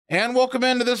And welcome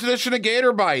into this edition of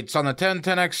Gator Bites on the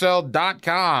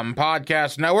 1010XL.com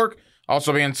podcast network.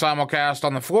 Also being simulcast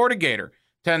on the Florida Gator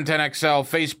 1010XL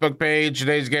Facebook page.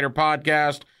 Today's Gator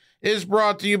podcast is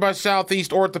brought to you by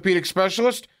Southeast Orthopedic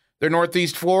Specialist. They're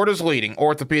Northeast Florida's leading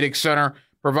orthopedic center,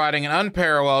 providing an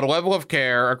unparalleled level of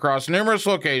care across numerous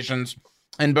locations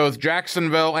in both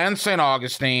Jacksonville and St.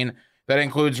 Augustine. That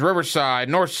includes Riverside,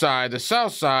 Northside, the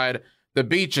South Side, the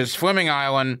beaches, Fleming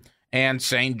Island, and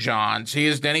St. John's. He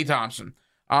is Denny Thompson.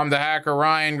 I'm the hacker,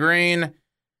 Ryan Green.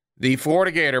 The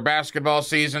Florida Gator basketball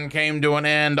season came to an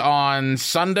end on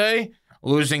Sunday,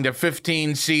 losing to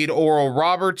 15-seed Oral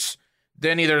Roberts.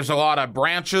 Denny, there's a lot of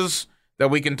branches that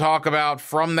we can talk about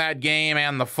from that game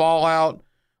and the fallout,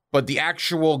 but the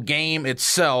actual game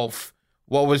itself,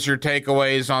 what was your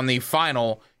takeaways on the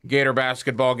final Gator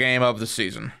basketball game of the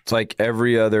season? It's like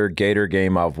every other Gator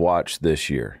game I've watched this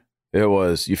year. It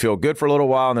was, you feel good for a little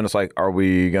while, and then it's like, are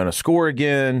we going to score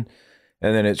again?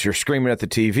 And then you're screaming at the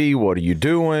TV, what are you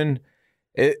doing?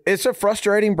 It's a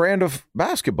frustrating brand of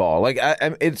basketball. Like,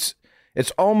 it's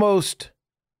almost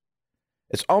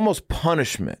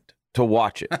punishment to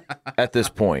watch it at this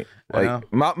point. Like,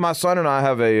 my son and I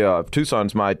have two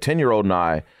sons. My 10-year-old and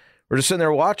I were just sitting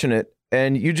there watching it,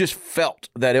 and you just felt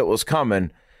that it was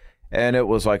coming. And it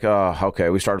was like, okay,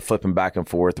 we started flipping back and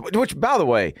forth, which, by the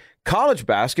way, college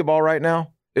basketball right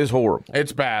now is horrible.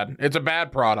 It's bad. It's a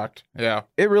bad product. Yeah.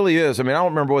 It really is. I mean, I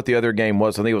don't remember what the other game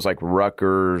was. I think it was like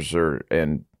Rutgers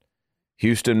and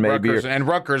Houston maybe.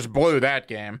 Rutgers blew that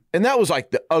game. And that was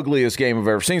like the ugliest game I've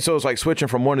ever seen. So it was like switching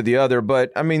from one to the other.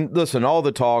 But, I mean, listen, all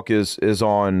the talk is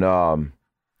on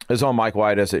Mike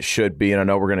White, as it should be. And I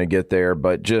know we're going to get there,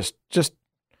 but just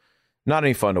not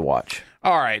any fun to watch.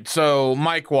 All right, so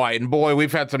Mike White, and boy,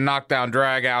 we've had some knockdown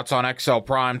dragouts on XL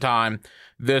Primetime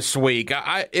this week.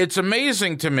 It's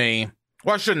amazing to me.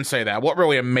 Well, I shouldn't say that. What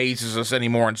really amazes us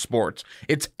anymore in sports?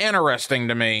 It's interesting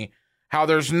to me how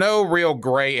there's no real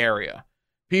gray area.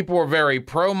 People are very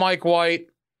pro Mike White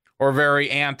or very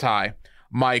anti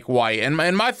Mike White. And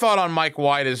my thought on Mike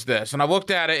White is this, and I've looked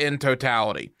at it in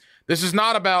totality. This is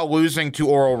not about losing to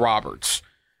Oral Roberts.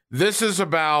 This is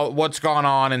about what's gone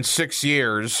on in 6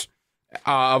 years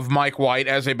of Mike White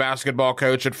as a basketball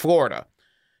coach at Florida.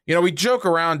 You know, we joke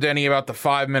around, Denny, about the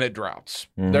 5-minute droughts.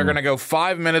 Mm-hmm. They're going to go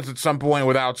 5 minutes at some point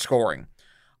without scoring.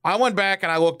 I went back and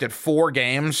I looked at 4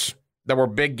 games that were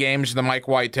big games in the Mike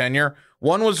White tenure.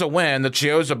 One was a win, the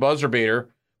Chiozza buzzer beater,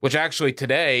 which actually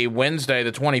today, Wednesday,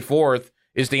 the 24th,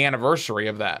 is the anniversary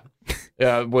of that.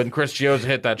 When Chris Chiozza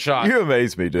hit that shot. You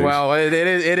amaze me, dude. Well, it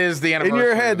is the anniversary. In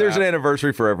your head, there's an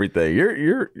anniversary for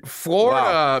everything.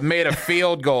 Florida made a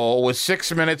field goal with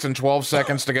 6 minutes and 12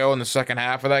 seconds to go in the second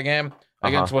half of that game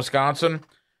against Wisconsin.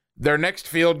 Their next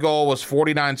field goal was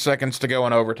 49 seconds to go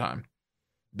in overtime.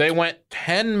 They went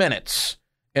 10 minutes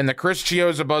in the Chris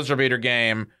Chiozza buzzer beater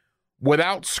game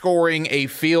without scoring a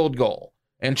field goal,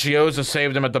 and Chiozza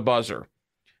saved them at the buzzer.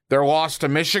 Their loss to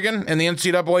Michigan in the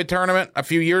NCAA tournament a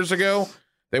few years ago,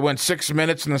 they went 6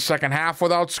 minutes in the second half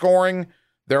without scoring.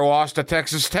 Their loss to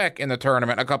Texas Tech in the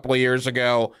tournament a couple of years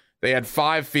ago, they had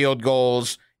 5 field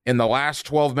goals in the last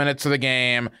 12 minutes of the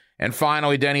game. And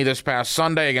finally, Denny, this past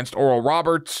Sunday against Oral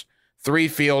Roberts, 3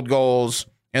 field goals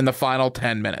in the final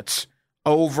 10 minutes.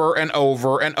 Over and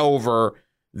over and over,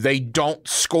 they don't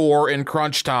score in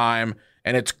crunch time,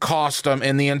 and it's cost them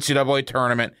in the NCAA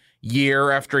tournament year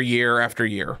after year after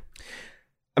year.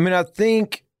 I mean, I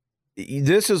think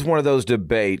this is one of those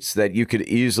debates that you could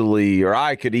easily, or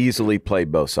I could easily play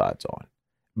both sides on.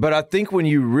 But I think when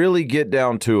you really get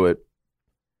down to it,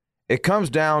 it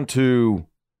comes down to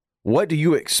what do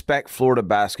you expect Florida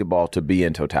basketball to be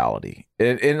in totality?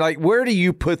 And like, where do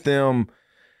you put them?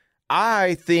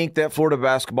 I think that Florida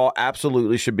basketball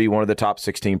absolutely should be one of the top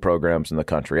 16 programs in the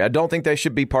country. I don't think they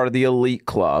should be part of the elite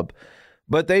club,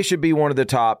 but they should be one of the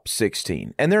top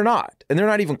 16. And they're not. And they're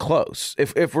not even close.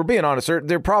 If we're being honest,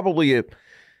 they're probably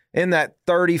in that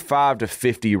 35 to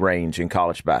 50 range in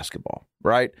college basketball,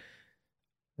 right?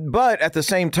 But at the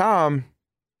same time,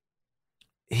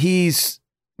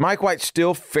 Mike White's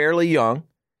still fairly young.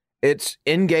 It's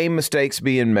in-game mistakes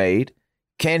being made.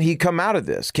 Can he come out of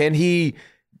this? Can he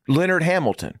Leonard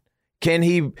Hamilton? Can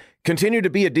he continue to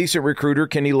be a decent recruiter?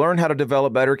 Can he learn how to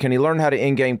develop better? Can he learn how to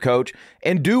in-game coach?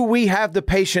 And do we have the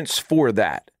patience for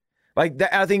that? Like,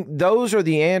 I think those are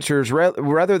the answers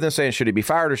rather than saying, should he be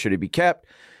fired or should he be kept?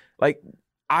 Like,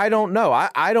 I don't know.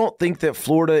 I don't think that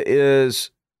Florida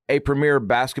is a premier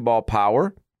basketball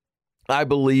power. I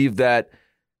believe that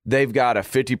they've got a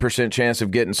 50% chance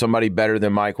of getting somebody better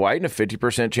than Mike White and a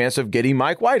 50% chance of getting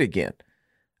Mike White again.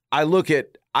 I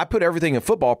put everything in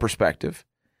football perspective,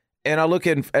 And I look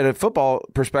at a football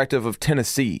perspective of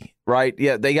Tennessee, right?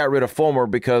 Yeah, they got rid of Fulmer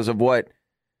because of what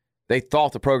they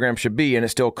thought the program should be, and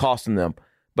it's still costing them.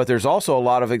 But there's also a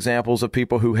lot of examples of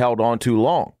people who held on too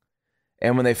long.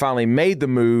 And when they finally made the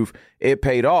move, it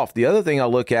paid off. The other thing I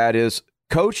look at is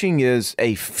coaching is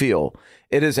a feel.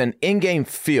 It is an in-game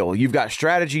feel. You've got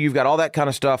strategy, you've got all that kind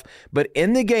of stuff. But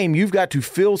in the game, you've got to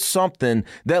feel something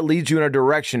that leads you in a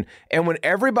direction. And when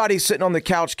everybody sitting on the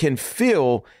couch can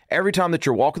feel every time that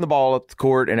you're walking the ball up the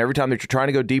court and every time that you're trying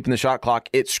to go deep in the shot clock,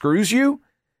 it screws you.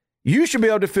 You should be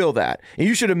able to feel that. And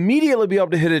you should immediately be able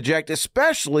to hit eject,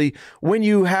 especially when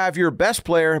you have your best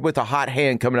player with a hot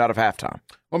hand coming out of halftime.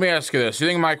 Let me ask you this. Do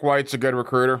you think Mike White's a good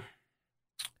recruiter?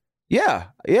 Yeah,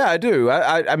 I do.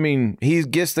 I mean, he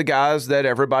gets the guys that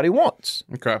everybody wants.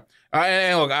 Okay.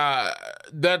 And look,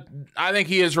 that I think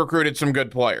he has recruited some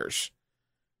good players.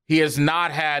 He has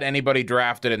not had anybody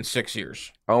drafted in 6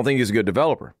 years. I don't think he's a good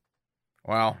developer.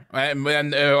 Well,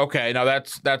 okay, now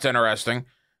that's interesting.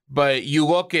 But you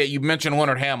mentioned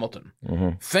Leonard Hamilton.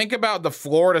 Mm-hmm. Think about the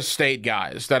Florida State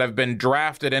guys that have been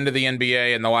drafted into the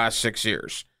NBA in the last 6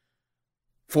 years.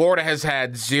 Florida has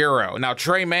had zero. Now,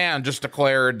 Trey Mann just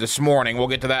declared this morning, we'll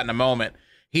get to that in a moment,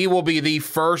 he will be the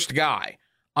first guy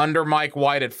under Mike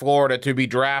White at Florida to be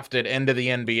drafted into the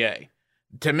NBA.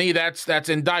 To me, that's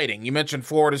indicting. You mentioned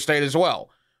Florida State as well.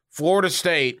 Florida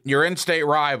State, your in-state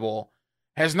rival,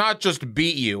 has not just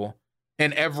beat you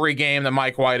in every game that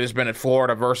Mike White has been at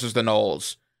Florida versus the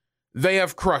Noles. They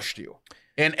have crushed you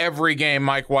in every game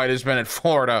Mike White has been at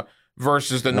Florida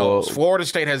versus the Noles. Florida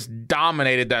State has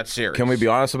dominated that series. Can we be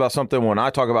honest about something? When I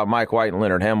talk about Mike White and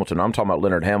Leonard Hamilton, I'm talking about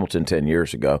Leonard Hamilton 10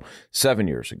 years ago, 7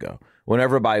 years ago, when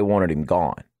everybody wanted him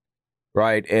gone,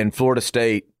 right? And Florida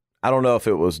State, I don't know if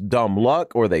it was dumb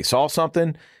luck or they saw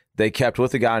something. They kept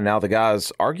with the guy. Now the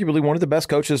guy's arguably one of the best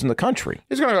coaches in the country.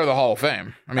 He's going to go to the Hall of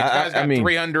Fame. I mean, the guy's got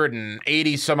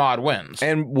 380 some odd wins.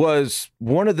 And was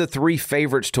one of the 3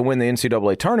 favorites to win the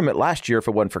NCAA tournament last year if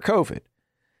it wasn't for COVID.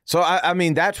 So, I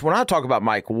mean, that's when I talk about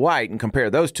Mike White and compare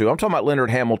those two. I'm talking about Leonard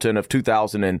Hamilton of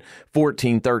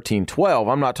 2014, 13, 12.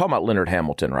 I'm not talking about Leonard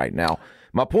Hamilton right now.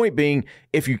 My point being,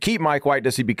 if you keep Mike White,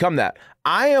 does he become that?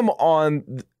 I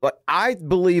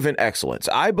believe in excellence.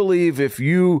 I believe if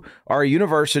you are a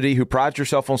university who prides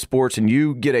yourself on sports and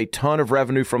you get a ton of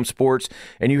revenue from sports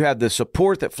and you have the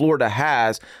support that Florida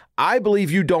has, I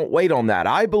believe you don't wait on that.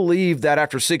 I believe that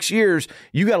after 6 years,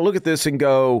 you got to look at this and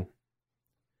go,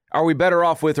 are we better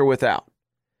off with or without?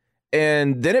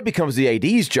 And then it becomes the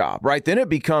AD's job, right? Then it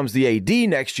becomes the AD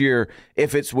next year.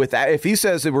 If it's without, if he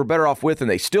says that we're better off with and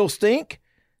they still stink,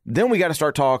 then we got to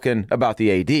start talking about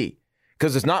the AD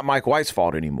because it's not Mike White's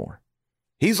fault anymore.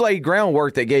 He's laid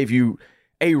groundwork that gave you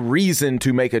a reason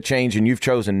to make a change, and you've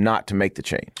chosen not to make the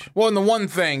change. Well, and the one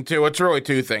thing, too, it's really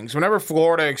two things. Whenever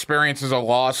Florida experiences a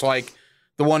loss like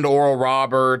the one to Oral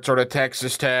Roberts or to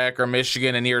Texas Tech or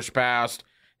Michigan in years past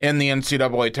in the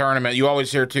NCAA tournament, you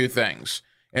always hear two things.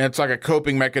 And it's like a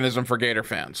coping mechanism for Gator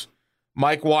fans.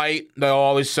 Mike White, they'll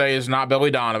always say, is not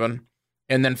Billy Donovan.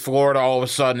 And then Florida, all of a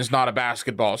sudden, is not a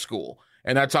basketball school.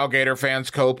 And that's how Gator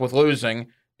fans cope with losing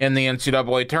in the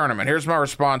NCAA tournament. Here's my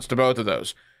response to both of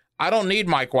those. I don't need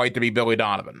Mike White to be Billy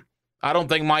Donovan. I don't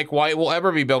think Mike White will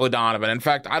ever be Billy Donovan. In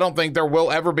fact, I don't think there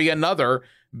will ever be another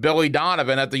Billy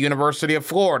Donovan at the University of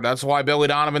Florida. That's why Billy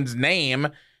Donovan's name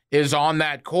is on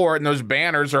that court, and those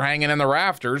banners are hanging in the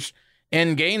rafters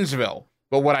in Gainesville.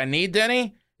 But what I need,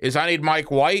 Denny, is I need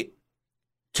Mike White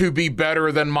to be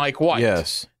better than Mike White.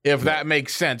 Yes. If that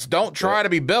makes sense. Don't try to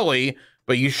be Billy,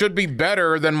 but you should be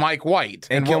better than Mike White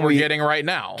and what we're getting right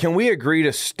now. Can we agree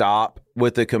to stop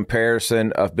with the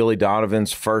comparison of Billy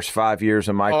Donovan's first 5 years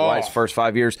and Mike White's first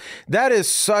 5 years? That is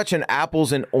such an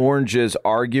apples and oranges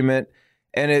argument,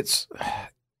 and it's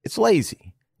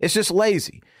lazy. It's just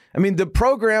lazy. I mean, the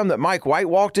program that Mike White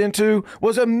walked into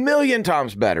was a million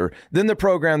times better than the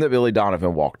program that Billy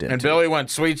Donovan walked into. And Billy went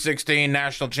Sweet 16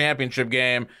 national championship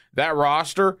game. That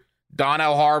roster,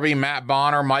 Donnell Harvey, Matt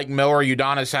Bonner, Mike Miller,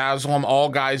 Udonis Haslem, all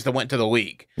guys that went to the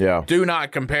league. Yeah. Do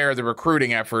not compare the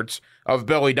recruiting efforts of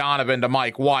Billy Donovan to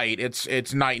Mike White.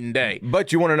 It's night and day.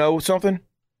 But you want to know something?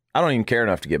 I don't even care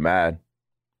enough to get mad.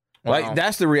 Well, like,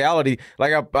 that's the reality.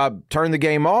 Like, I turned the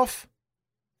game off.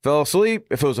 Fell asleep.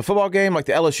 If it was a football game, like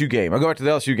the LSU game, I go back to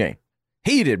the LSU game.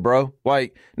 Heated, bro.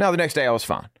 Like, now the next day I was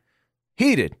fine.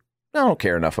 Heated. I don't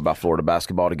care enough about Florida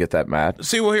basketball to get that mad.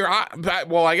 See, well, here,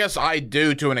 I guess I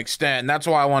do to an extent, and that's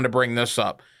why I wanted to bring this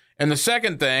up. And the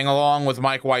second thing, along with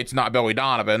Mike White's not Billy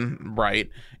Donovan, right,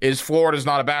 is Florida's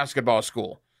not a basketball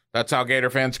school. That's how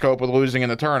Gator fans cope with losing in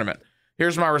the tournament.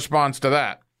 Here's my response to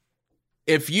that.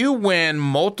 If you win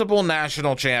multiple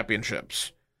national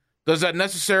championships, Does that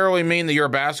necessarily mean that you're a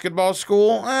basketball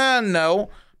school? No,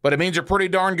 but it means you're pretty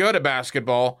darn good at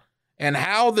basketball. And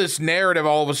how this narrative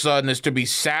all of a sudden is to be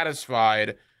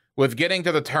satisfied with getting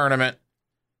to the tournament,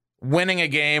 winning a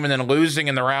game, and then losing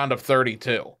in the round of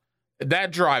 32.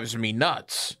 That drives me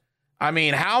nuts. I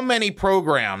mean, how many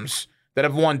programs that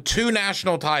have won 2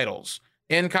 national titles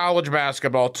in college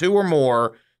basketball, 2 or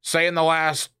more, say in the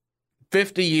last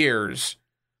 50 years,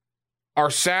 are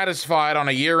satisfied on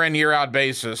a year-in, year-out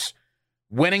basis,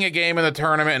 winning a game in the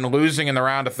tournament and losing in the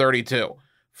round of 32.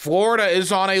 Florida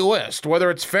is on a list. Whether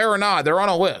it's fair or not, they're on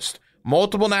a list.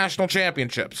 Multiple national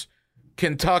championships.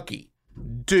 Kentucky,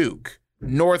 Duke,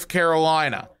 North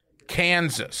Carolina,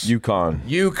 Kansas,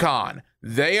 UConn.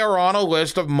 They are on a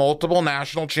list of multiple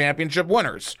national championship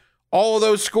winners. All of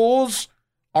those schools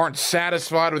aren't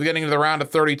satisfied with getting to the round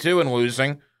of 32 and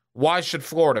losing. Why should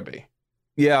Florida be?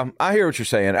 Yeah, I hear what you're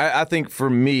saying. I think for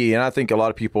me, and I think a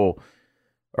lot of people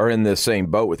are in the same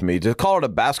boat with me, to call it a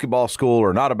basketball school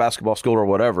or not a basketball school or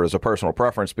whatever is a personal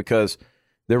preference, because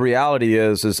the reality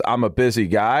is I'm a busy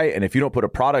guy, and if you don't put a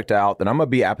product out, then I'm going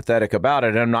to be apathetic about it,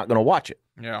 and I'm not going to watch it.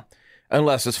 Yeah.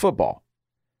 Unless it's football,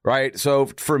 right? So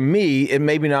for me, it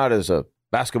may be not as a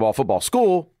basketball, football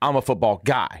school. I'm a football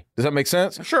guy. Does that make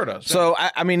sense? It sure does. So,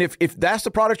 I mean, if that's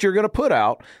the product you're going to put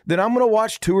out, then I'm going to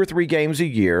watch 2 or 3 games a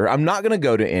year. I'm not going to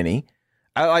go to any.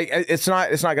 It's not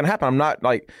going to happen. I'm not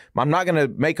going to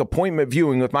make appointment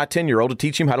viewing with my 10-year-old to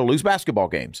teach him how to lose basketball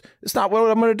games. It's not what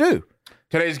I'm going to do.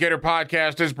 Today's Gator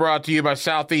Podcast is brought to you by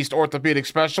Southeast Orthopedic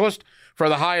Specialist. For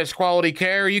the highest quality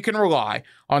care, you can rely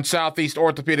on Southeast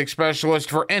Orthopedic Specialist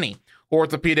for any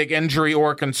orthopedic injury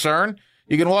or concern.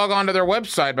 You can log on to their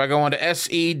website by going to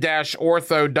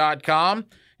se-ortho.com,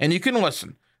 and you can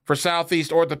listen for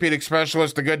Southeast Orthopedic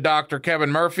Specialist, the good Dr.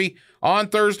 Kevin Murphy, on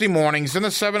Thursday mornings in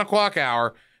the 7 o'clock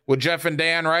hour with Jeff and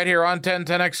Dan right here on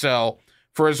 1010XL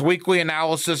for his weekly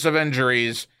analysis of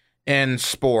injuries in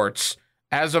sports.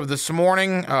 As of this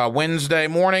morning, Wednesday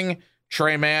morning,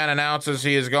 Tre Mann announces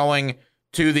he is going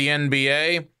to the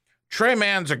NBA. Tre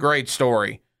Mann's a great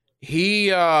story.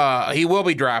 He will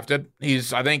be drafted.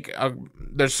 I think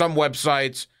there's some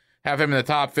websites have him in the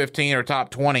top 15 or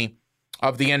top 20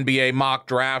 of the NBA mock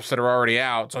drafts that are already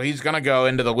out. So he's going to go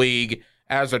into the league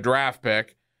as a draft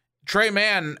pick. Tre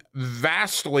Mann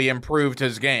vastly improved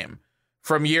his game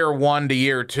from year 1 to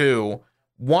year 2.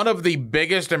 One of the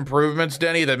biggest improvements,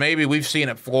 Denny, that maybe we've seen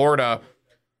at Florida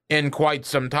in quite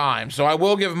some time. So I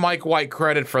will give Mike White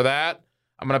credit for that.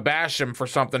 I'm going to bash him for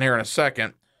something here in a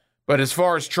second. But as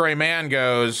far as Tre Mann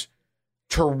goes,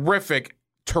 terrific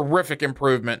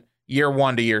improvement year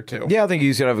 1 to year 2. Yeah, I think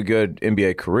he's going to have a good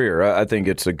NBA career. I think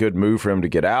it's a good move for him to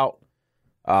get out.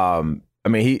 I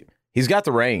mean, he's got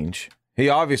the range. He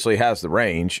obviously has the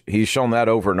range. He's shown that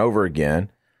over and over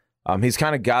again. He's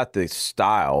kind of got the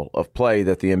style of play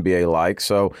that the NBA likes.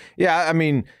 So, yeah, I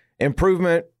mean,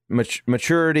 improvement,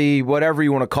 maturity, whatever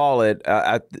you want to call it,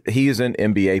 he is an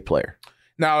NBA player.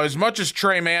 Now, as much as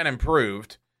Tre Mann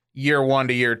improved year 1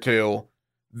 to year 2,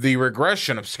 the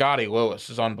regression of Scottie Lewis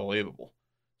is unbelievable.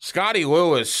 Scottie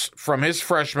Lewis, from his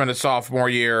freshman to sophomore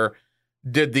year,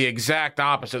 did the exact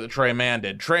opposite that Tre Mann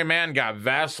did. Tre Mann got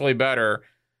vastly better.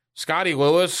 Scottie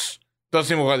Lewis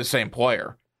doesn't even look like the same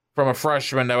player from a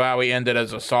freshman to how he ended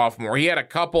as a sophomore. He had a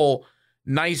couple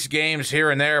nice games here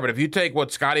and there, but if you take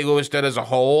what Scottie Lewis did as a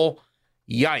whole,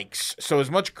 yikes. So as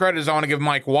much credit as I want to give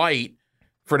Mike White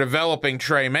for developing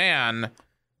Tre Mann,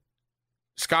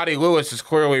 Scottie Lewis has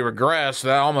clearly regressed.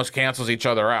 That almost cancels each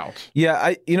other out.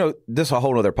 Yeah, this is a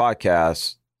whole other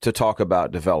podcast to talk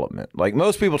about development. Like,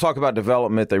 most people talk about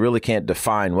development, they really can't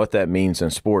define what that means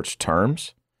in sports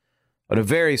terms. At a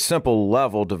very simple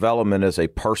level, development is a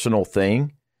personal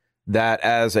thing that,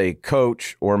 as a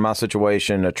coach, or in my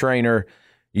situation, a trainer,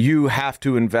 you have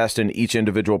to invest in each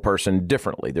individual person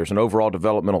differently. There's an overall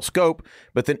developmental scope,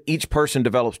 but then each person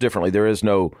develops differently. There is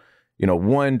no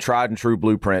one tried and true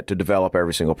blueprint to develop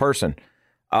every single person.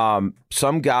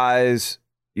 Some guys,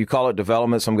 you call it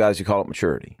development. Some guys, you call it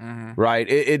maturity, right?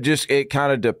 It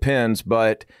kind of depends.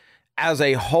 But as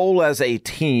a whole, as a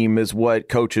team, is what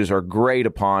coaches are great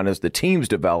upon, is the team's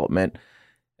development.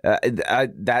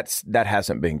 That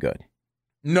hasn't been good.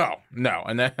 No.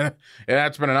 And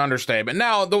that's been an understatement.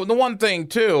 Now, the one thing,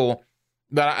 too,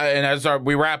 as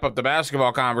we wrap up the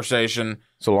basketball conversation.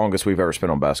 It's the longest we've ever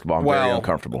spent on basketball. I'm very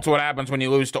uncomfortable. That's what happens when you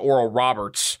lose to Oral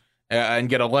Roberts and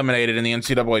get eliminated in the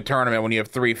NCAA tournament when you have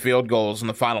 3 field goals in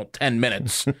the final 10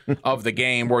 minutes of the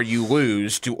game where you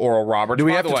lose to Oral Roberts. Do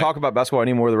we have to talk about basketball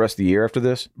anymore the rest of the year after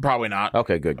this? Probably not.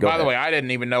 Okay, good. By the way, I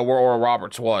didn't even know where Oral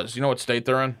Roberts was. You know what state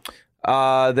they're in?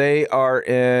 They are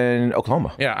in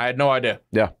Oklahoma. Yeah, I had no idea.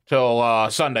 Yeah. Till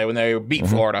Sunday when they beat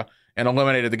Florida and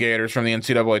eliminated the Gators from the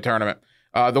NCAA tournament.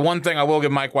 The one thing I will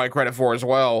give Mike White credit for as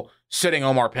well, sitting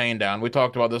Omar Payne down. We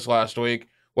talked about this last week.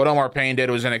 What Omar Payne did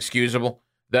was inexcusable.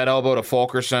 That elbow to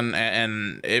Fulkerson,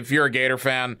 and if you're a Gator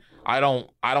fan, I don't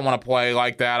want to play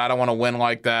like that. I don't want to win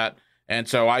like that. And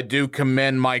so I do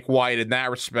commend Mike White in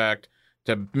that respect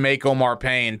to make Omar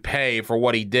Payne pay for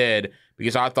what he did,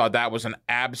 because I thought that was an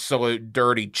absolute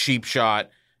dirty, cheap shot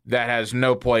that has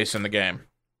no place in the game.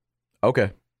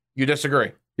 Okay. You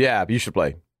disagree? Yeah, you should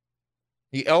play.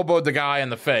 He elbowed the guy in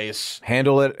the face.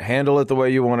 Handle it the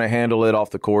way you want to handle it off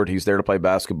the court. He's there to play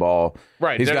basketball.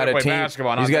 Right. He's got a team.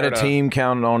 He's got a team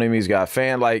counting on him. He's got a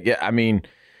fan.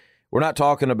 We're not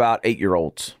talking about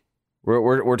 8-year-olds.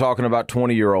 We're talking about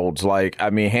 20-year-olds.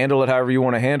 Handle it however you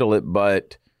want to handle it.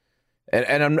 But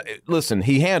listen,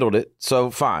 he handled it, so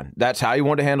fine. That's how he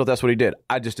wanted to handle it. That's what he did.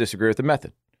 I just disagree with the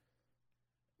method.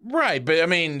 Right, but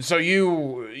so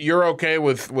you're okay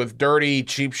with dirty,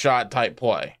 cheap shot type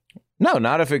play? No,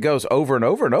 not if it goes over and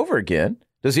over and over again.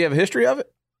 Does he have a history of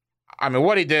it?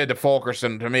 What he did to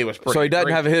Fulkerson to me was pretty. So he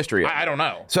doesn't have a history of it. I don't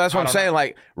know. So that's what I'm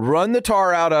saying. Run the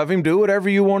tar out of him. Do whatever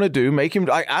you want to do. Make him.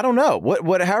 I don't know.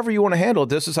 However you want to handle it.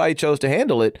 This is how he chose to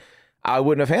handle it. I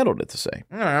wouldn't have handled it the same.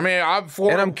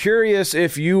 I'm curious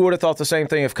if you would have thought the same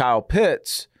thing if Kyle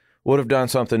Pitts would have done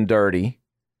something dirty,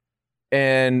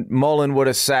 and Mullen would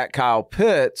have sat Kyle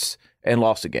Pitts and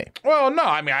lost the game. Well, no,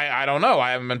 I don't know.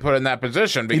 I haven't been put in that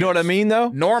position. You know what I mean, though?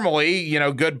 Normally,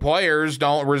 good players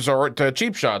don't resort to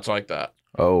cheap shots like that.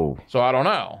 Oh. So I don't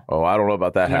know. Oh, I don't know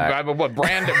about that hack. What,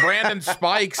 Brandon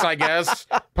Spikes, I guess,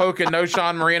 poking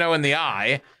Noshawn Marino in the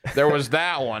eye. There was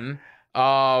that one.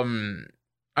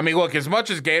 Look, as much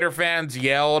as Gator fans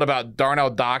yelled about Darnell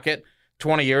Dockett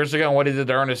 20 years ago and what he did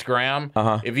to Ernest Graham,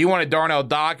 if you wanted Darnell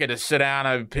Dockett to sit down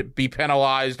and be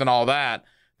penalized and all that,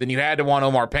 then you had to want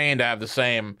Omar Payne to have the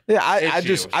same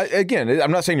issues. I'm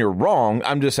not saying you're wrong.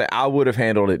 I'm just saying I would have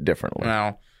handled it differently.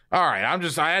 Well, all right.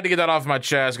 I had to get that off my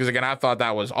chest because, again, I thought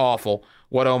that was awful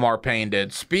what Omar Payne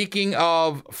did. Speaking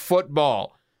of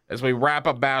football, as we wrap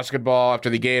up basketball after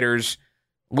the Gators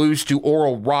lose to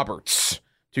Oral Roberts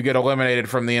to get eliminated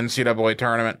from the NCAA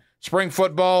tournament. Spring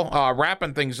football,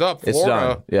 wrapping things up.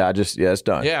 Florida, it's done. It's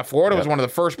done. Yeah, Florida was one of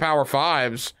the first Power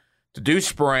Fives to do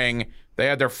spring. They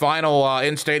had their final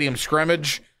in-stadium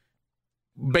scrimmage.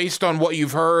 Based on what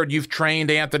you've heard, you've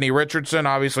trained Anthony Richardson.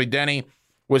 Obviously, Denny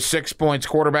was 6 points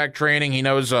quarterback training. He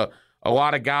knows a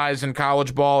lot of guys in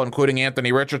college ball, including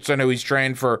Anthony Richardson, who he's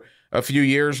trained for a few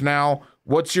years now.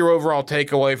 What's your overall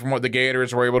takeaway from what the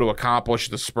Gators were able to accomplish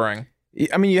this spring?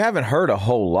 You haven't heard a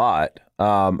whole lot.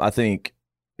 I think,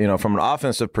 from an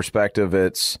offensive perspective,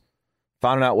 it's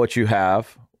finding out what you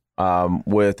have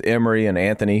with Emory and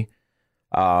Anthony.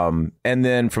 And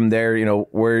then from there,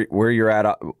 where you're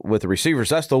at with the receivers.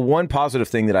 That's the one positive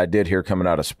thing that I did here coming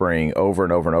out of spring over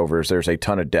and over and over is there's a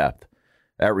ton of depth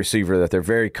at receiver, that they're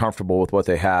very comfortable with what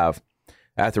they have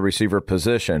at the receiver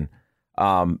position.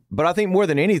 But I think more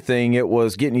than anything, it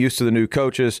was getting used to the new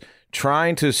coaches,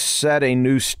 trying to set a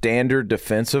new standard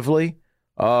defensively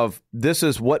of this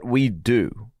is what we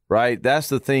do, right? That's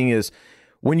the thing is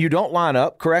when you don't line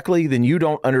up correctly, then you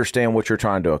don't understand what you're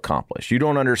trying to accomplish. You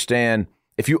don't understand.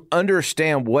 If you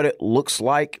understand what it looks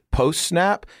like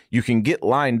post-snap, you can get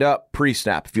lined up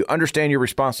pre-snap. If you understand your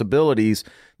responsibilities,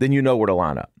 then you know where to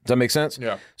line up. Does that make sense?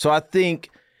 Yeah. So I think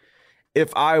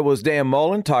if I was Dan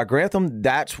Mullen, Todd Grantham,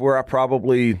 that's where I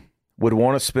probably would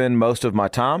want to spend most of my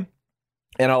time.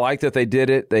 And I like that they did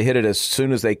it. They hit it as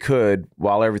soon as they could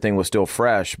while everything was still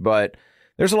fresh. But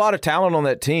there's a lot of talent on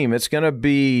that team. It's going to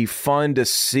be fun to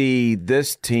see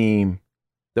this team,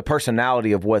 the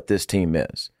personality of what this team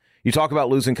is. You talk about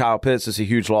losing Kyle Pitts, it's a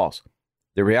huge loss.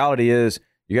 The reality is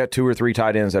you got 2 or 3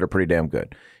 tight ends that are pretty damn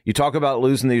good. You talk about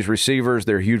losing these receivers,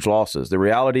 they're huge losses. The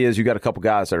reality is you got a couple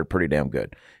guys that are pretty damn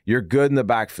good. You're good in the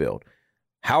backfield.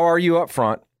 How are you up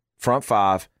front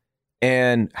 5,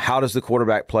 and how does the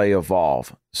quarterback play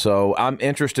evolve? So I'm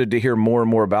interested to hear more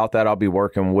and more about that. I'll be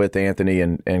working with Anthony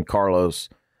and Carlos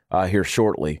here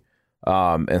shortly.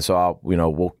 And so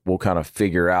we'll kind of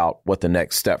figure out what the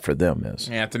next step for them is.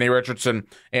 Anthony Richardson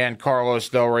and Carlos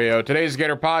Del Rio. Today's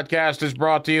Gator Podcast is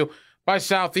brought to you by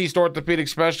Southeast Orthopedic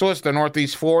Specialists, the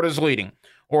Northeast Florida's leading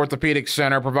orthopedic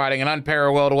center, providing an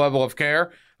unparalleled level of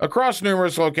care across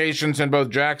numerous locations in both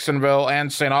Jacksonville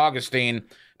and St. Augustine.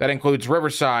 That includes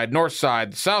Riverside,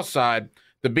 Northside, Southside,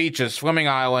 the Beaches, Fleming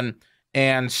Island,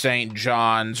 and St.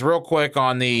 John's. Real quick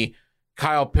on the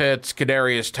Kyle Pitts,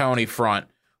 Kadarius Toney front.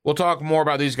 We'll talk more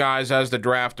about these guys as the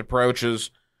draft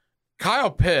approaches. Kyle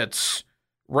Pitts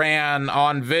ran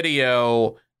on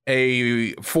video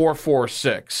a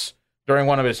 4.46 during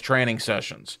one of his training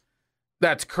sessions.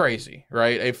 That's crazy,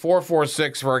 right? A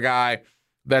 4.46 for a guy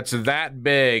that's that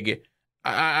big.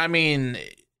 I mean,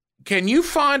 can you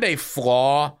find a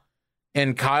flaw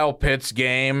in Kyle Pitts'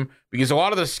 game? Because a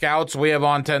lot of the scouts we have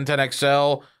on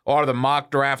 1010XL, a lot of the mock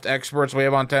draft experts we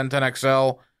have on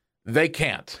 1010XL, they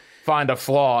can't find a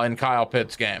flaw in Kyle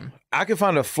Pitts' game. I can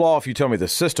find a flaw if you tell me the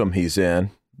system he's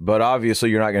in, but obviously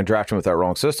you're not going to draft him with that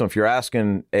wrong system. If you're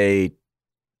asking a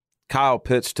Kyle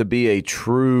Pitts to be a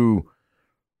true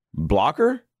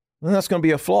blocker, then that's going to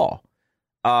be a flaw.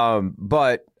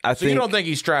 But I think you don't think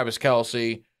he's Travis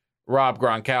Kelce, Rob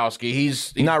Gronkowski.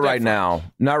 He's not right different. now.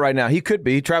 Not right now. He could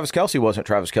be. Travis Kelce wasn't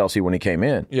Travis Kelce when he came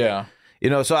in. Yeah.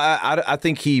 So I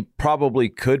think he probably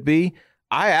could be.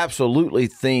 I absolutely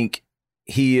think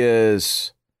he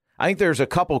is. I think there's a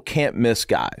couple can't miss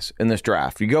guys in this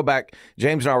draft. You go back,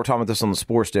 James and I were talking about this on the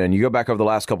Sports Den. You go back over the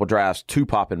last couple drafts, two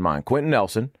pop in mind. Quentin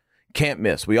Nelson, can't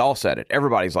miss. We all said it.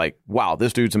 Everybody's like, wow,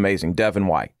 this dude's amazing. Devin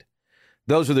White.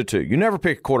 Those are the two. You never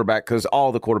pick a quarterback because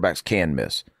all the quarterbacks can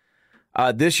miss.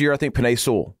 This year, I think Penei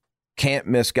Sewell, can't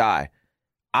miss guy.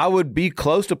 I would be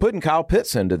close to putting Kyle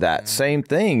Pitts into that. Same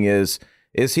thing is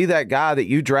he that guy that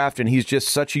you draft and he's just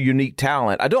such a unique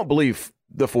talent? I don't believe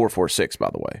the 4.46, by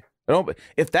the way.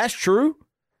 If that's true,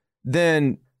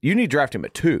 then you need to draft him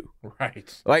at 2.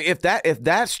 Right. Like if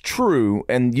that's true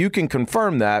and you can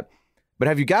confirm that, but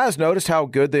have you guys noticed how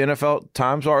good the NFL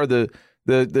times are, the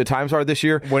times are this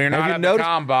year? When you're not at the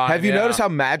combine. Have you noticed how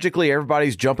magically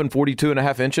everybody's jumping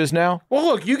 42.5 inches now? Well,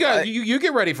 look, you guys, you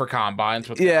get ready for combines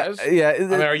with guys. Yeah. I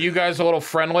mean, are you guys a little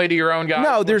friendly to your own guys?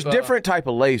 No, there's different type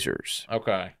of lasers.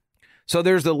 Okay. So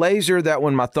there's the laser that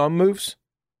when my thumb moves,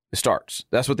 it starts.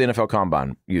 That's what the NFL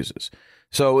Combine uses.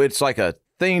 So it's like a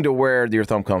thing to where your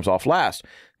thumb comes off last.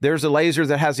 There's a laser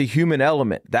that has a human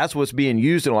element. That's what's being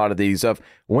used in a lot of these of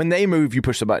when they move, you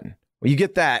push the button. Well, you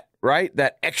get that, right?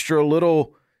 That extra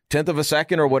little tenth of a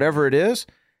second or whatever it is.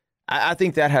 I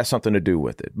think that has something to do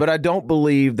with it. But I don't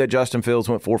believe that Justin Fields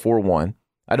went 4.41.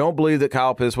 I don't believe that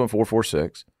Kyle Pitts went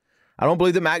 4.46. I don't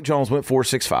believe that Mac Jones went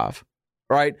 4.65.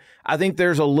 Right? I think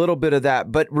there's a little bit of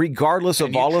that. But regardless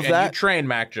of all of that. You train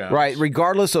Mac Jones. Right.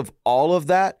 Regardless of all of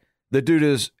that, the dude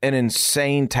is an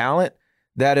insane talent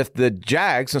that if the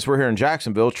Jags, since we're here in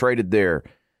Jacksonville, traded their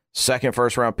second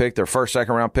first-round pick, their first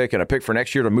second-round pick, and a pick for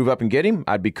next year to move up and get him,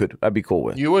 I'd be cool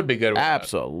with. You would be good with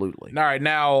Absolutely. That. All right,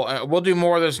 now we'll do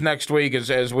more of this next week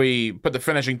as we put the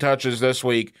finishing touches this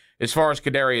week as far as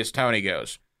Kadarius Toney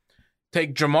goes.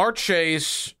 Take Jamar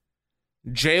Chase,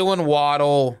 Jalen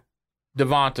Waddle,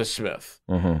 Devonta Smith.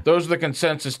 Mm-hmm. Those are the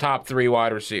consensus top 3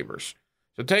 wide receivers.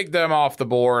 So take them off the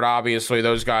board. Obviously,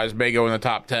 those guys may go in the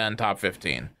top 10, top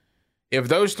 15. If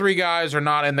those 3 guys are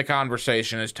not in the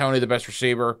conversation, is Toney the best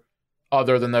receiver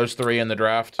other than those 3 in the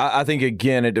draft? I think,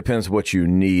 again, it depends what you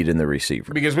need in the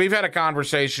receiver. Because we've had a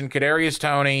conversation, Kadarius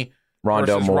Toney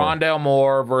Rondale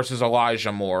Moore versus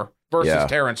Elijah Moore versus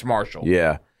Terrence Marshall.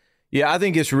 Yeah. Yeah, I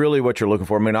think it's really what you're looking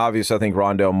for. I mean, obviously, I think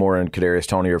Rondale Moore and Kadarius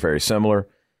Toney are very similar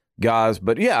guys.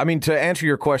 But, yeah, I mean, to answer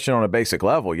your question on a basic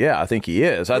level, yeah, I think he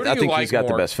is. I think he's got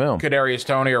the best film. Kadarius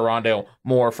Toney or Rondale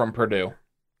Moore from Purdue?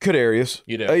 Kadarius.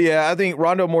 You do? Yeah, I think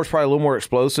Rondale Moore's probably a little more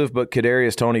explosive, but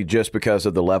Kadarius Toney just because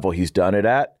of the level he's done it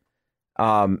at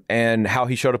and how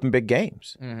he showed up in big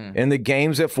games. Mm-hmm. In the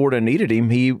games that Florida needed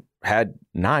him, he had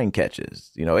 9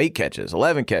 catches, 8 catches,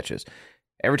 11 catches.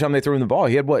 Every time they threw him the ball,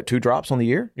 he had, 2 drops on the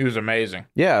year? He was amazing.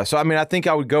 Yeah, so, I mean, I think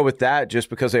I would go with that just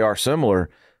because they are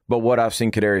similar, but what I've seen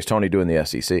Kadarius Toney do in the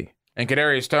SEC. And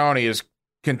Kadarius Toney is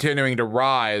continuing to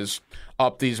rise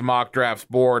up these mock draft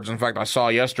boards. In fact, I saw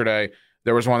yesterday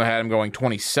there was one that had him going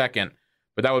 22nd,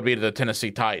 but that would be to the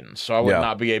Tennessee Titans. So I would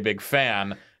not be a big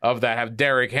fan of that. Have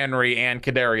Derrick Henry and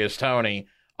Kadarius Toney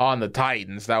on the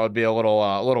Titans. That would be a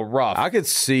little rough. I could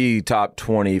see top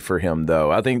 20 for him,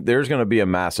 though. I think there's going to be a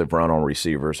massive run on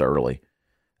receivers early.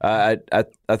 I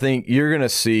think you're going to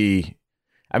see.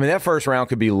 I mean, that first round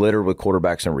could be littered with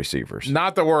quarterbacks and receivers.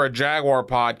 Not that we're a Jaguar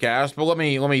podcast, but let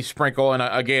me sprinkle in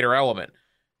a Gator element.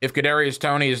 If Kadarius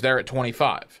Toney is there at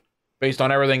 25, based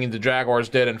on everything the Jaguars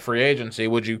did in free agency,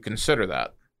 would you consider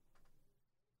that?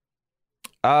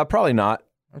 Probably not.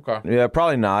 Okay. Yeah,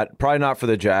 probably not. Probably not for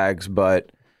the Jags,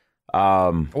 but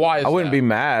why is I wouldn't be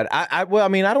mad. I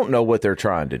don't know what they're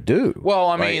trying to do. Well,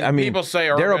 I mean people say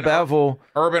Darrell Bevell.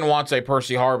 Urban wants a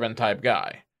Percy Harvin type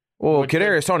guy. Well,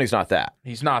 Kadarius Toney's not that.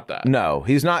 He's not that. No,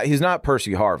 he's not. He's not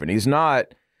Percy Harvin. He's not.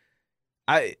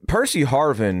 Percy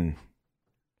Harvin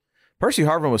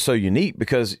was so unique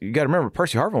because you got to remember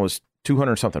Percy Harvin was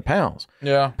 200-something pounds.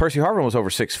 Yeah. Percy Harvin was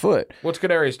over 6 foot. What's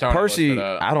Kadarius Toney? Percy,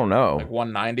 I don't know. Like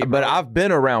 190. But I've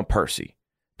been around Percy.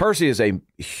 Percy is a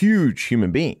huge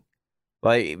human being.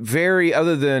 Like, very,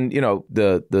 other than,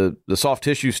 the soft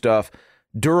tissue stuff,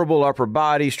 durable upper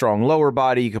body, strong lower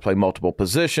body. You could play multiple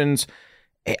positions.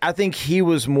 I think he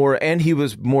was more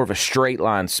of a straight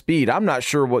line speed. I'm not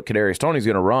sure what Kadarius Toney's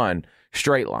going to run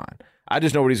straight line. I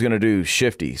just know what he's going to do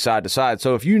shifty, side to side.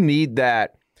 So if you need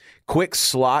that quick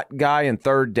slot guy in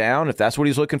third down, if that's what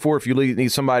he's looking for, if you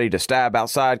need somebody to stab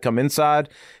outside, come inside,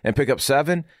 and pick up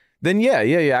 7, then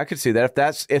yeah, I could see that.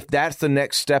 If that's the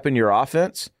next step in your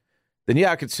offense, then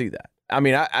yeah, I could see that. I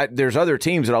mean, there's other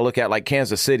teams that I look at, like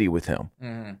Kansas City with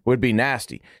him would be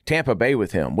nasty. Tampa Bay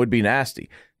with him would be nasty.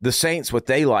 The Saints, what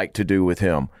they like to do with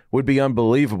him would be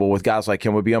unbelievable. With guys like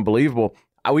him would be unbelievable.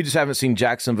 We just haven't seen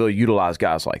Jacksonville utilize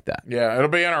guys like that. Yeah, it'll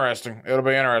be interesting. But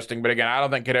again, I don't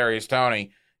think Kadarius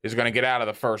Toney is going to get out of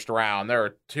the first round. There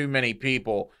are too many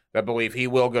people that believe he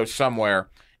will go somewhere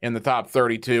in the top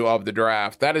 32 of the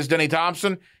draft. That is Denny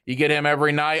Thompson. You get him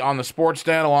every night on the Sports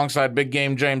Den alongside Big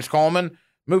Game James Coleman.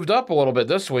 Moved up a little bit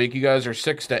this week. You guys are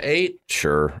 6-8.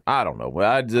 Sure. I don't know.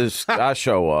 I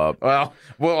show up.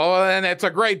 Well, and it's a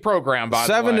great program, by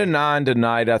the way. 7 to 9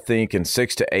 tonight, I think, and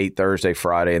 6 to 8 Thursday,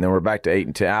 Friday, and then we're back to 8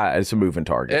 and 10. It's a moving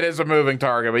target. It is a moving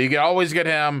target, but you always get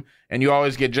him, and you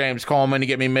always get James Coleman. You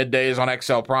get me middays on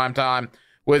XL Primetime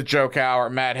with Joe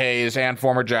Cowart, Matt Hayes, and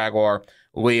former Jaguar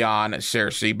Leon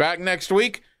Searcy. Back next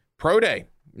week, Pro Day.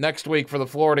 Next week for the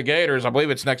Florida Gators. I believe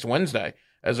it's next Wednesday.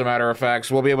 As a matter of fact,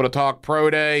 so we'll be able to talk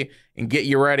Pro Day and get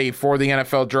you ready for the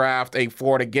NFL Draft, a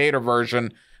Florida Gator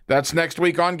version. That's next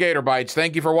week on Gator Bites.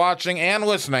 Thank you for watching and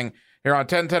listening here on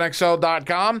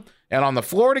 1010XL.com and on the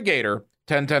Florida Gator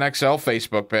 1010XL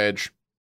Facebook page.